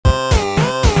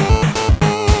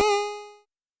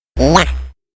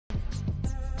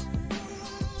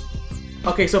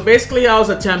Okay, so basically I was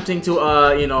attempting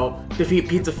to, you know, defeat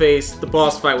Pizza Face, the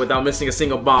boss fight, without missing a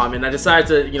single bomb, and I decided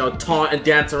to, you know, taunt and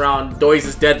dance around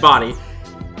Doise's dead body.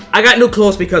 I got new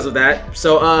clothes because of that,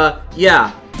 so,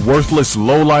 yeah. Worthless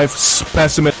lowlife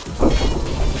specimen.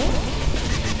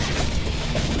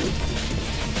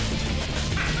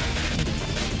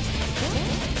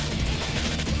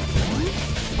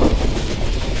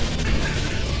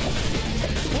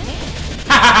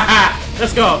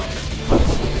 Let's go.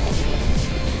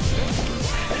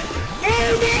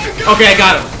 Okay, I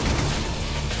got him.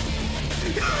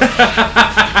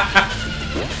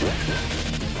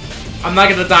 I'm not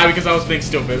gonna die because I was being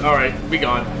stupid. Alright, we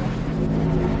gone.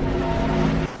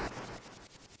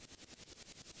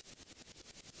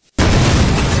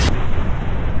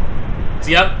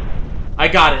 Yep. I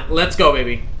got it. Let's go,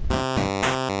 baby.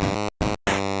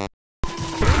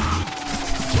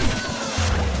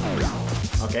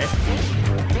 Okay.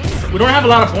 We don't have a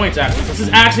lot of points, actually. This is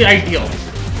actually ideal.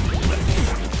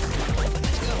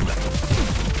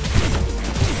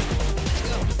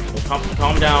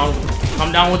 Calm down.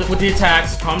 Calm down with the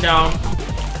attacks. Calm down.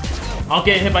 I'll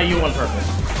get hit by you on purpose.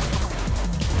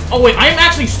 Oh, wait. I am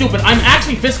actually stupid. I'm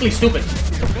actually physically stupid.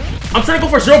 I'm trying to go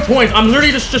for 0 points. I'm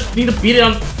literally just need to beat it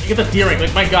on... Get the D rank.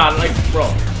 Like, my god. Like,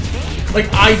 bro. Like,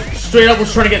 I straight up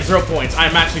was trying to get 0 points.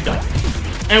 I'm actually done.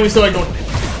 And we still like don't...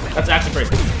 That's actually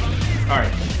crazy.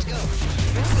 Alright.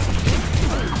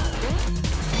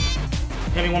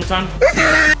 Hit me one more time.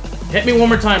 Hit me one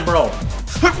more time, bro.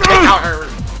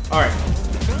 Alright.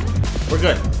 We're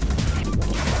good.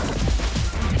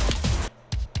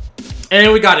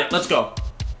 And we got it. Let's go.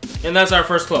 And that's our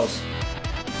first close.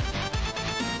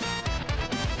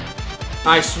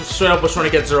 I straight up was trying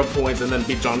to get 0 points and then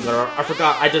beat John Gunner. I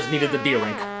forgot I just needed the D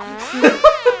rank.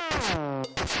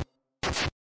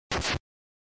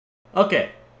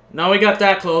 Okay. Now we got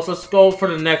that close. Let's go for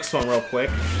the next one real quick.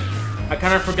 I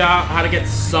kind of forgot how to get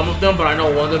some of them, but I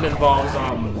know one of them involves,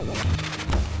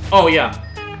 oh, yeah.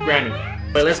 Granny.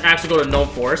 But let's actually go to Gnome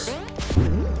Forest.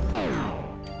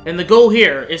 And the goal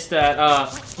here is that,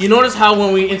 you notice how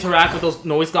when we interact with those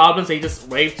noise goblins, they just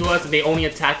wave to us and they only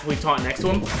attack if we taunt next to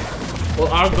them? Well,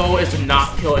 our goal is to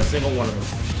not kill a single one of them.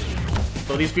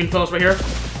 So these green pillars right here,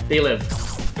 they live.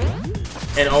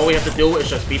 And all we have to do is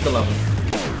just beat the level.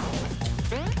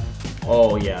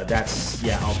 Oh, yeah, that's...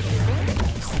 Yeah, I'll play that.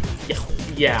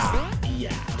 Yeah.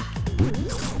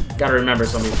 Gotta remember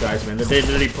some of these guys, man. They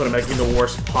literally put them like, in the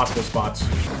worst possible spots.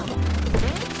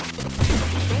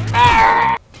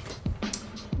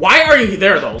 Why are you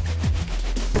there, though?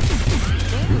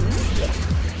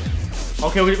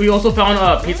 Okay, we also found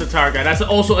a Pizza Tower guy. That's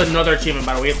also another achievement,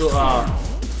 by the way. We have to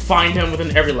find him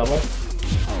within every level.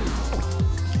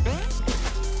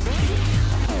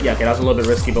 Yeah, okay, that was a little bit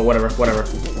risky, but whatever.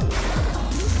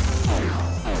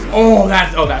 Oh,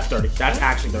 that's dirty. That's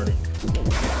actually dirty.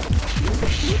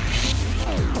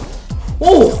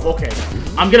 Oh, okay.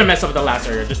 I'm gonna mess up with the last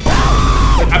area. Just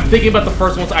like, I'm thinking about the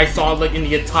first ones I saw like in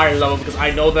the entire level because I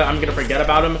know that I'm gonna forget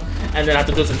about them and then have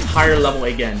to do this entire level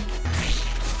again.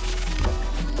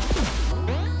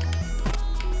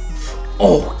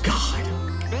 Oh god.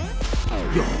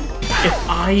 Yo, if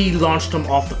I launched him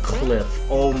off the cliff,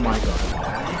 oh my god.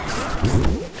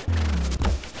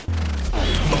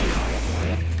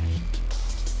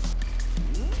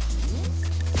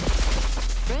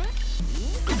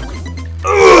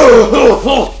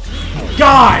 Oh,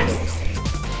 God!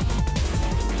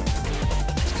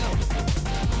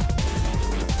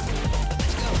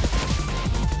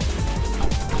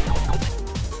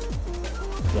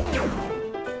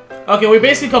 Okay, we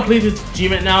basically completed the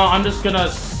achievement now. I'm just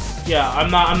gonna, yeah,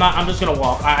 I'm just gonna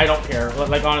walk. I don't care.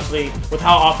 Like honestly, with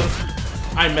how often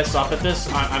I mess up at this,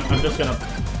 I'm just gonna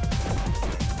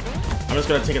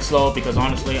take it slow because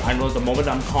honestly, I know the moment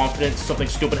I'm confident something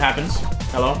stupid happens.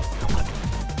 Hello?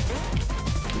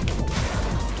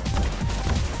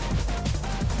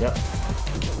 Yep.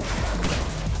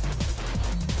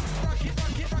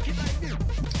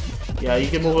 Yeah, you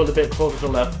can move a little bit closer to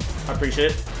the left. I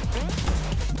appreciate it.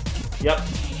 Yep.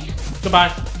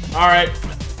 Goodbye. Alright.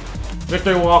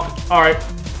 Victory walk. Alright.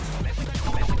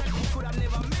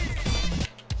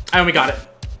 And we got it.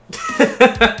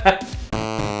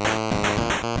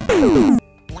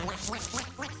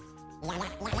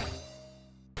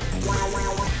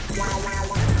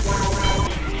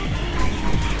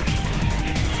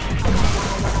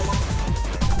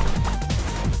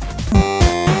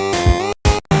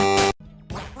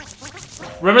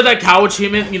 Remember that cow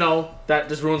achievement, you know, that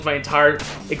just ruins my entire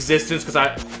existence because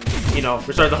I, you know,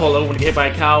 restarted the whole level when you get hit by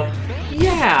a cow?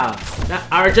 Yeah! Now,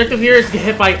 our objective here is to get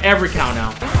hit by every cow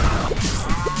now.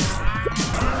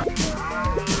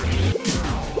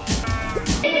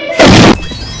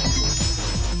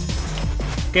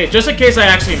 Okay, just in case I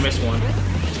actually miss one.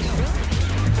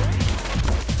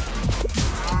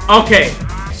 Okay,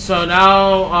 so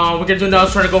now we're gonna do now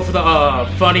is try to go for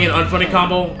the funny and unfunny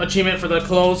combo achievement for the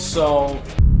clothes. So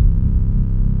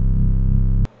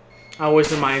I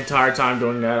wasted my entire time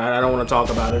doing that. I don't want to talk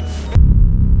about it.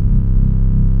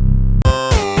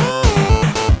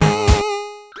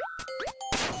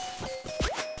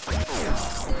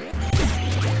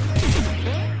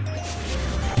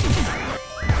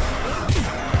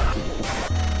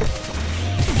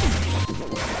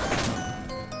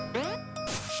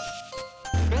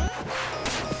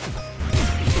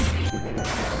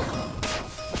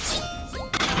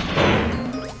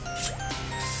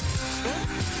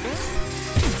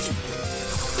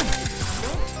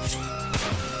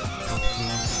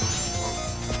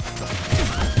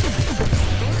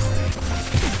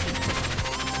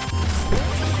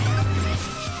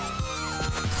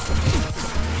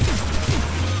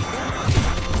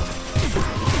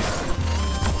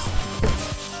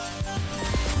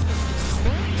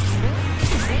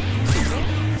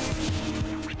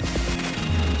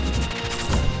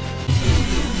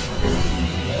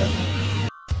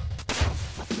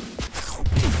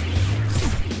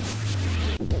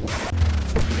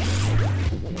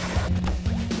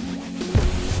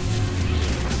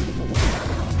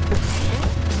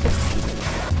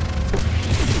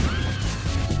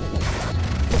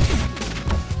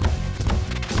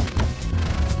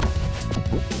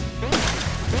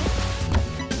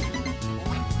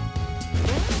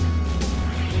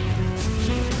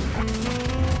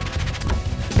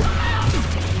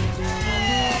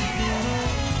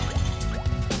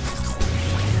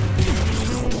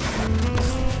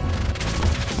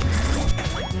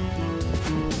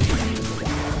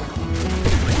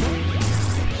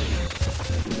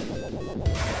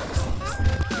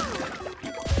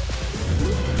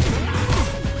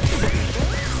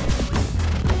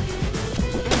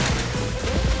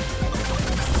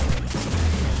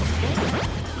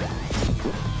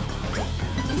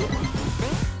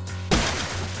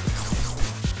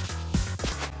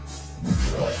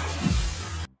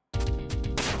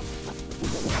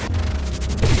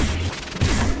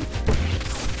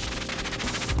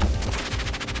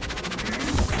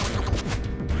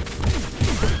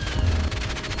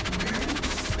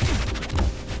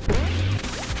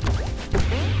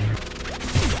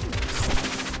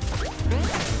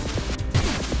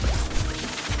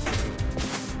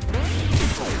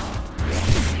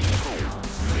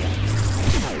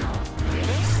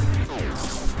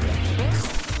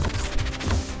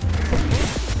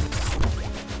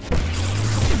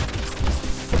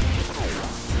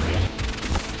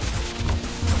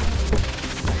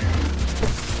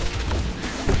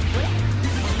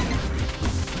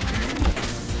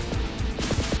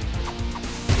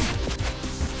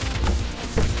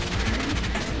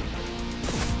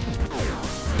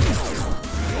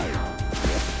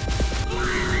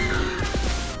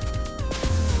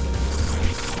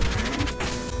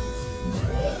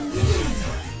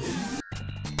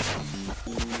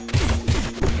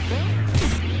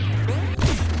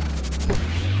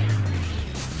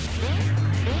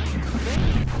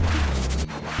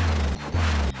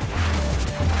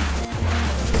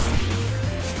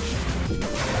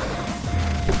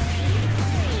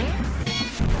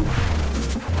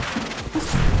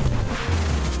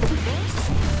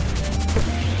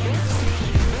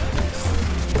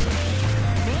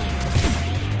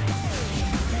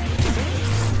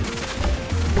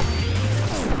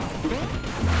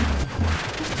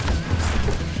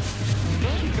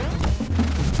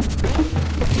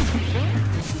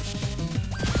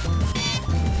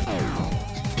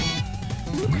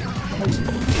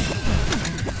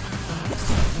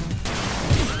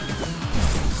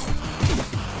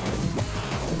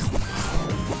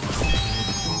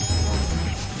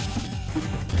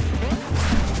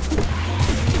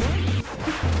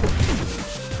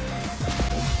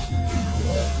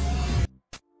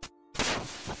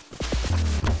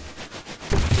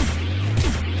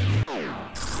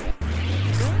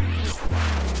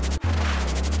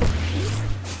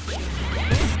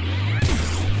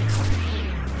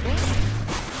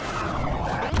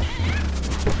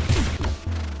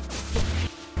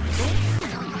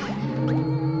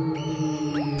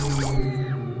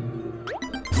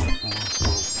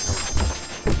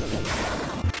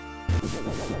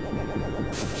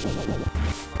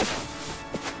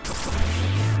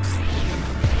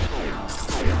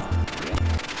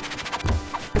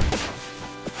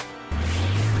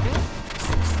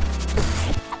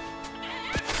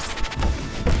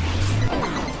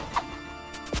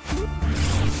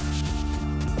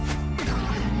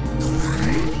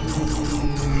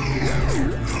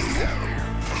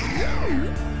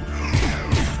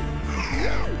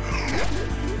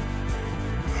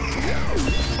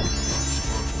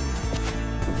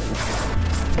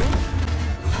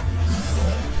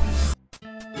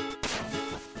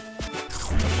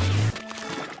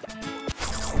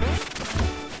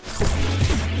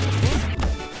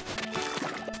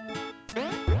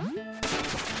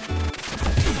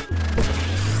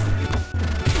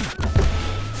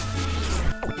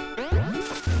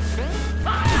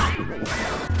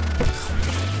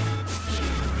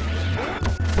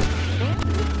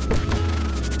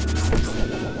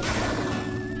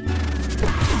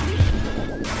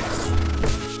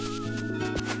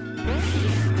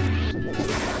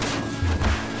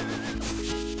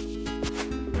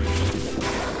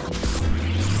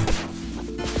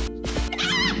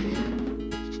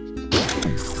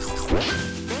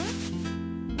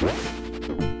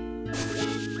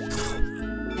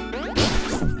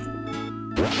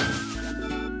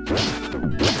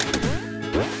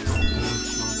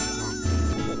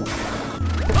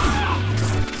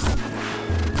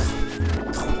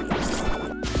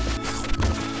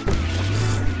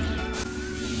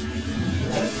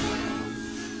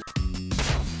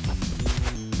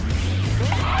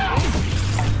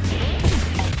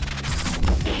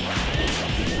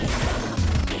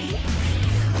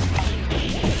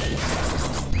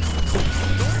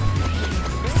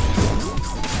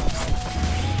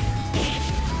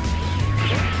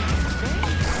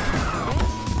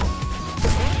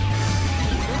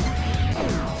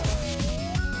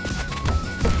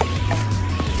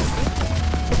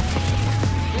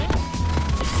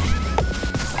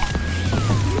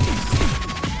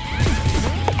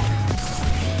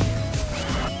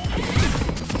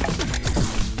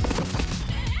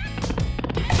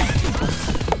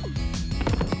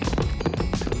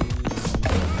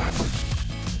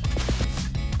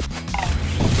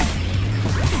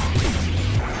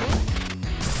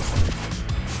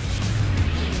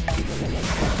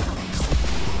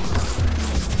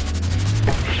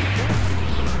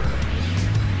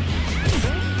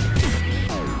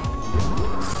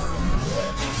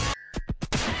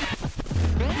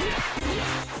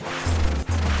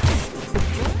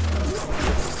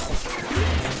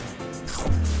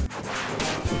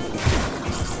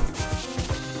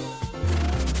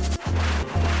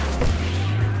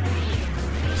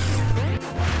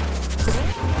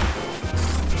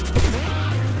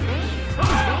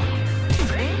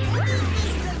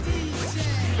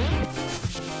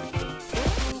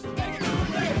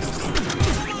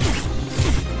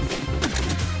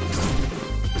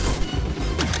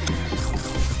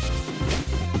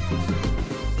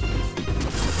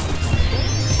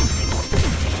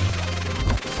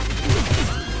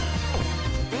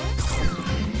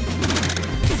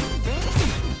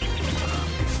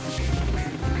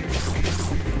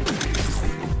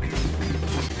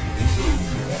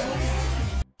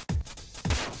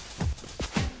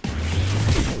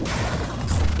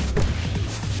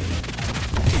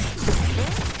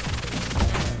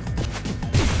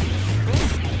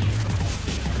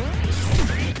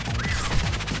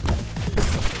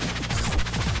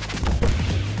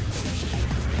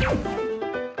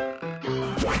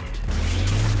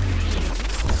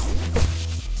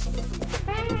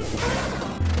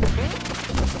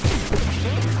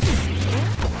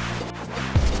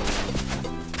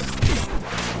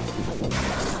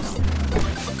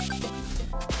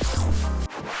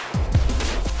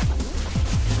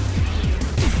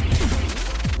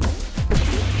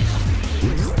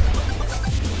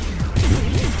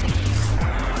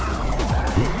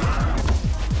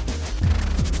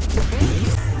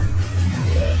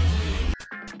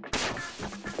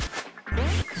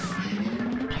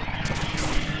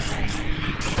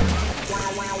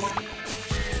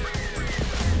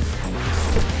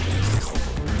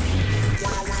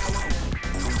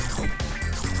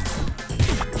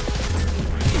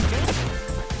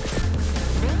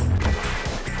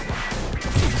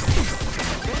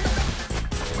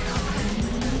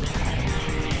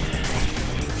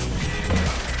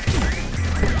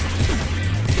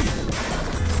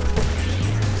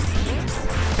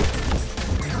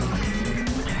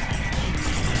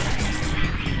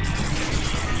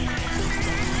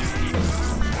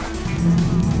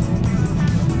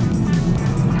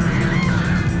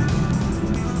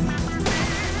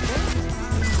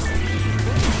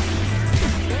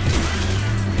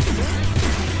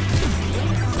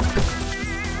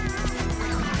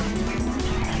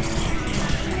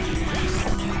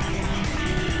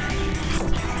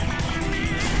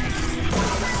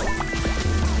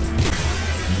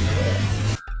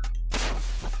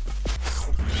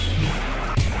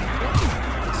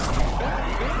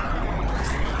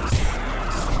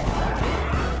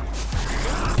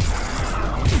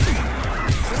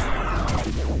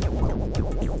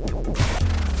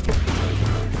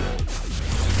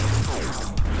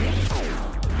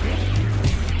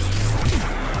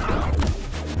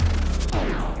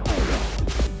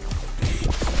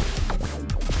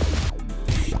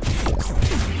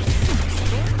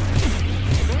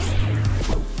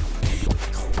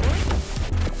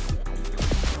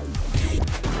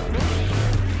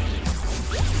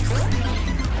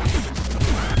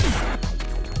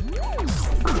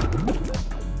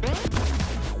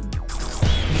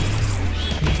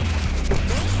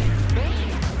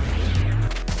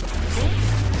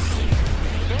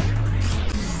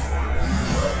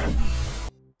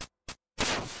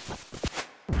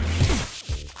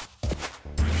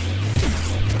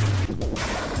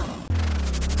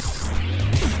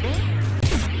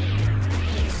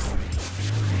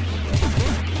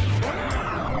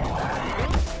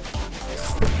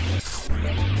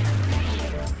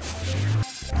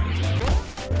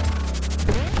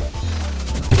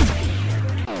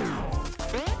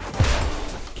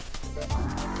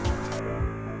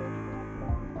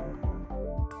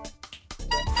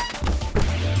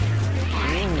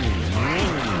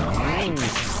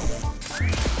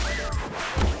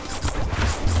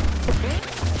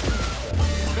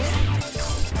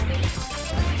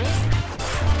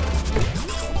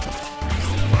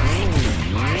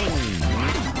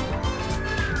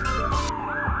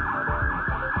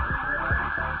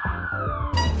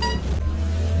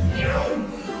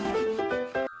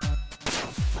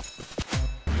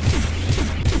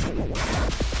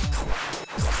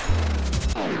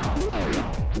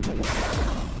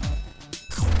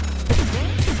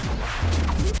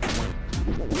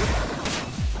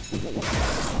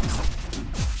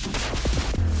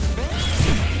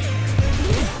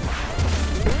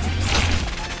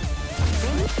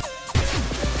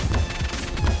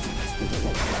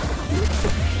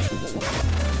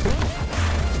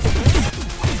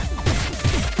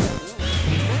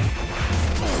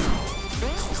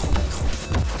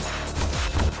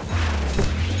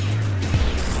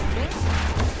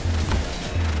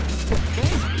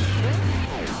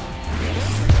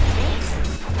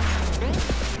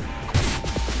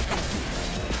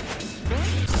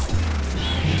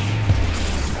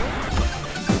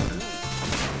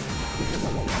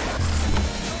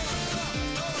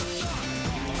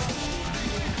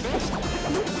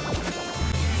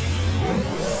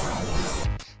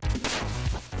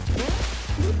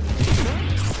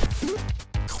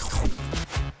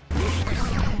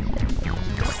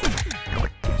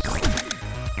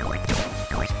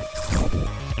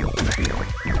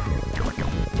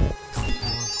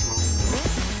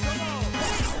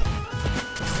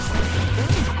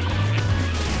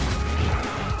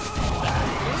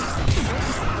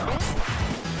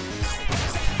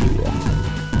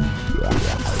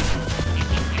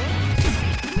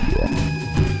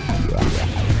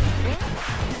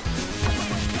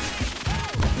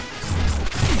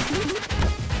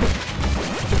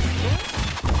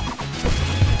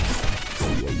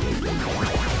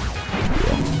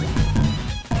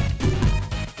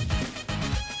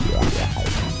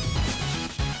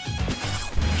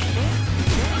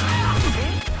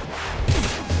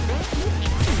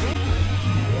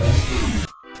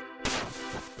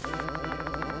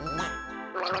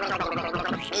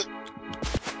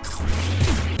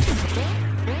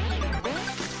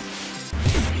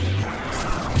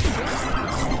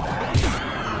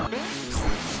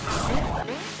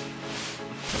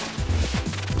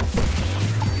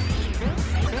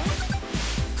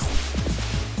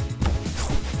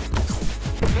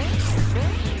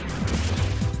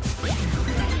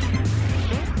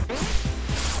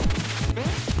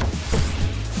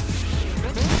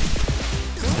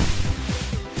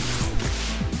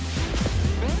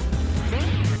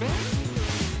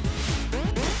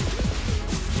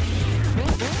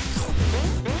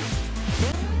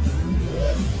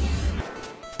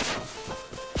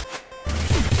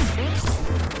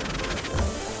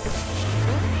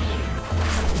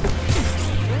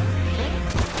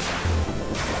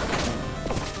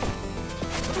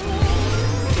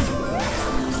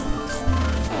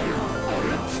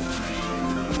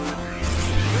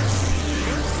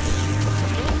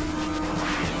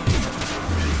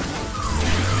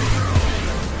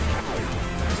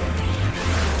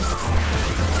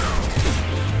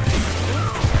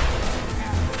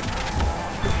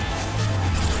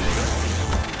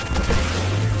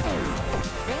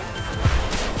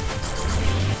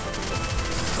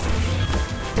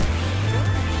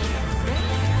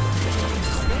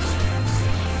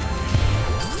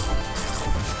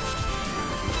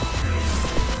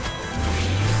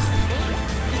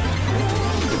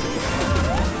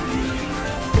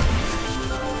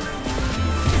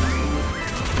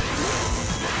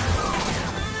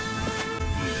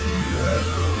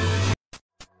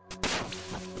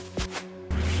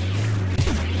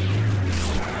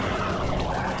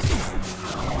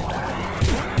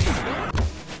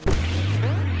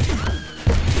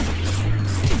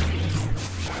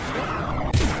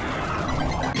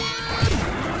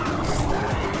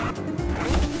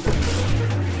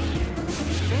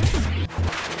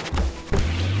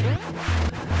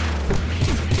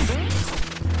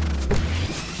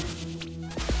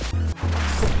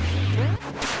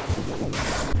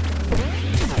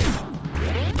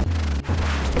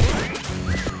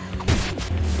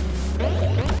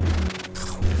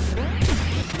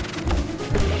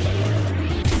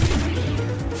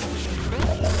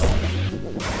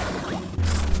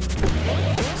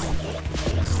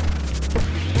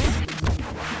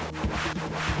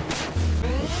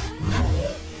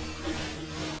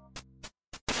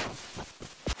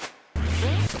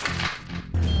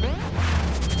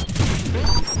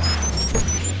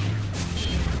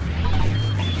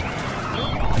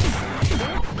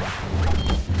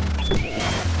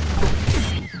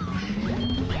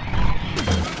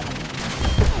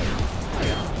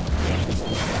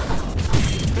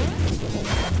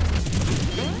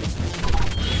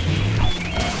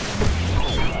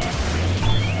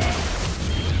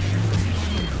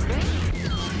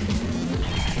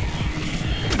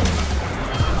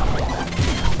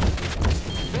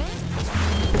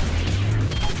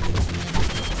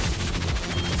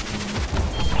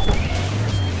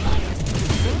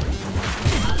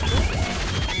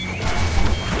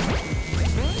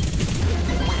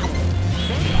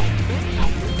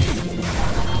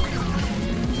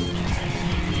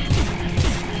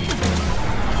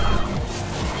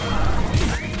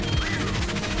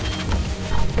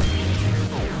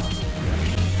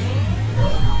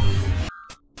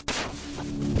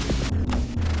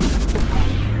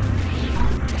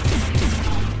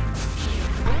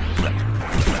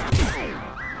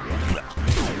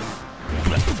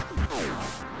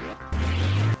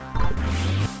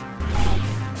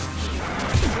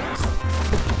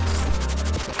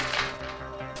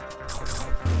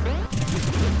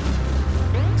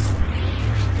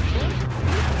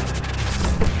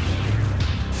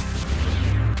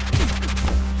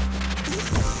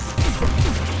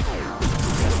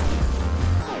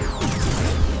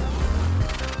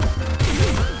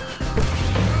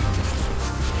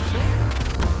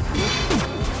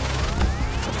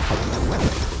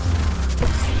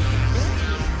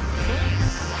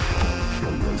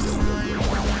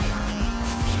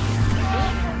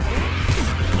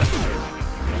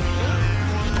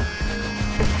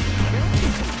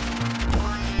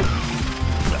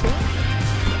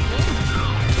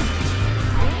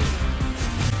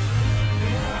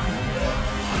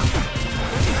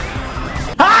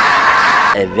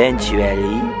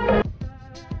 Eventually.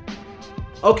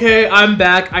 Okay, I'm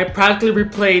back. I practically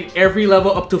replayed every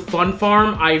level up to Fun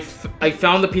Farm. I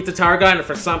found the Pizza Tower guy, and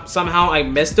for somehow I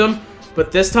missed him.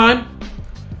 But this time,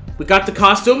 we got the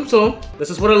costume, so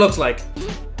this is what it looks like.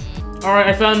 Alright,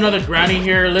 I found another granny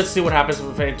here. Let's see what happens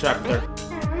if I interact with her.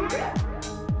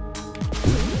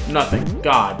 Nothing.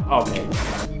 God. Okay.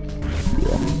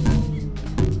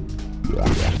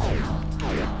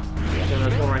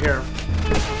 There's one right here.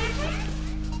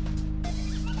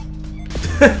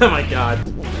 Oh my god.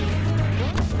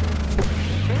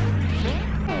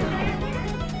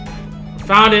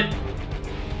 Found it.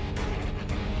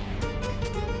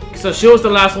 So she was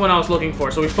the last one I was looking for.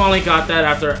 So we finally got that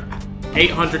after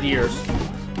 800 years.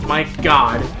 My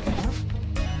god.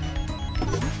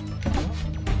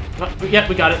 Yeah,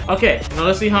 we got it. Okay, now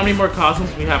let's see how many more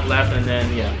costumes we have left, and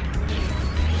then, yeah.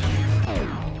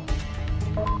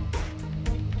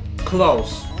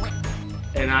 Close.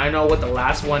 And I know what the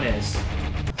last one is.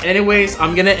 Anyways,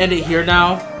 I'm gonna end it here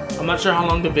now. I'm not sure how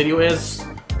long the video is,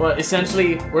 but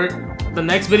essentially, the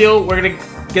next video, we're gonna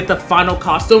get the final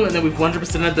costume, and then we've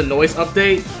 100%ed the noise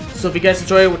update. So if you guys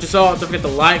enjoyed what you saw, don't forget to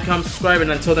like, comment, subscribe,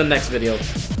 and until the next video.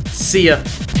 See ya.